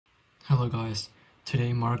Hello guys,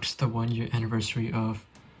 today marks the 1 year anniversary of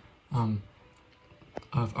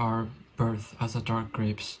our birth as the Dark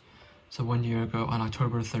Grapes. So 1 year ago on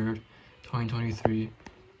October 3rd, 2023,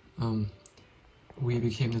 we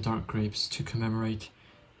became the Dark Grapes to commemorate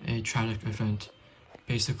a tragic event.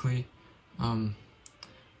 Basically, the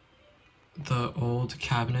old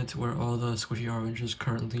cabinet where all the squishy oranges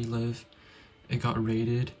currently live, it got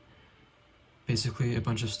raided. Basically, a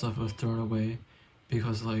bunch of stuff was thrown away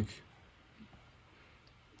because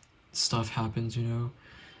stuff happens, you know.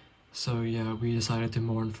 So yeah, we decided to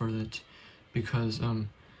mourn for it because a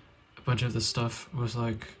bunch of the stuff was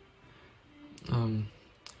all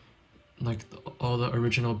the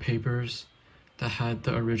original papers that had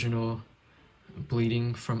the original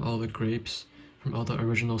bleeding from all the grapes, from all the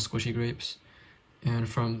original squishy grapes, and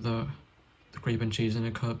from the grape and cheese in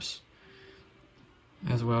the cups,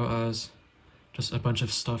 as well as just a bunch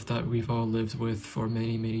of stuff that we've all lived with for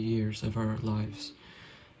many years of our lives.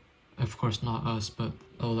 Of course, not us, but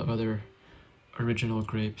all the other original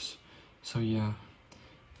grapes. So yeah,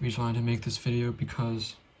 we just wanted to make this video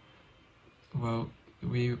because, well,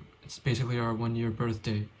 it's basically our 1 year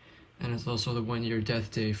birthday, and it's also the 1 year death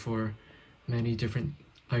day for many different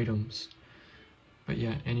items. But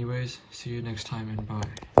yeah, anyways, see you next time and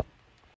bye.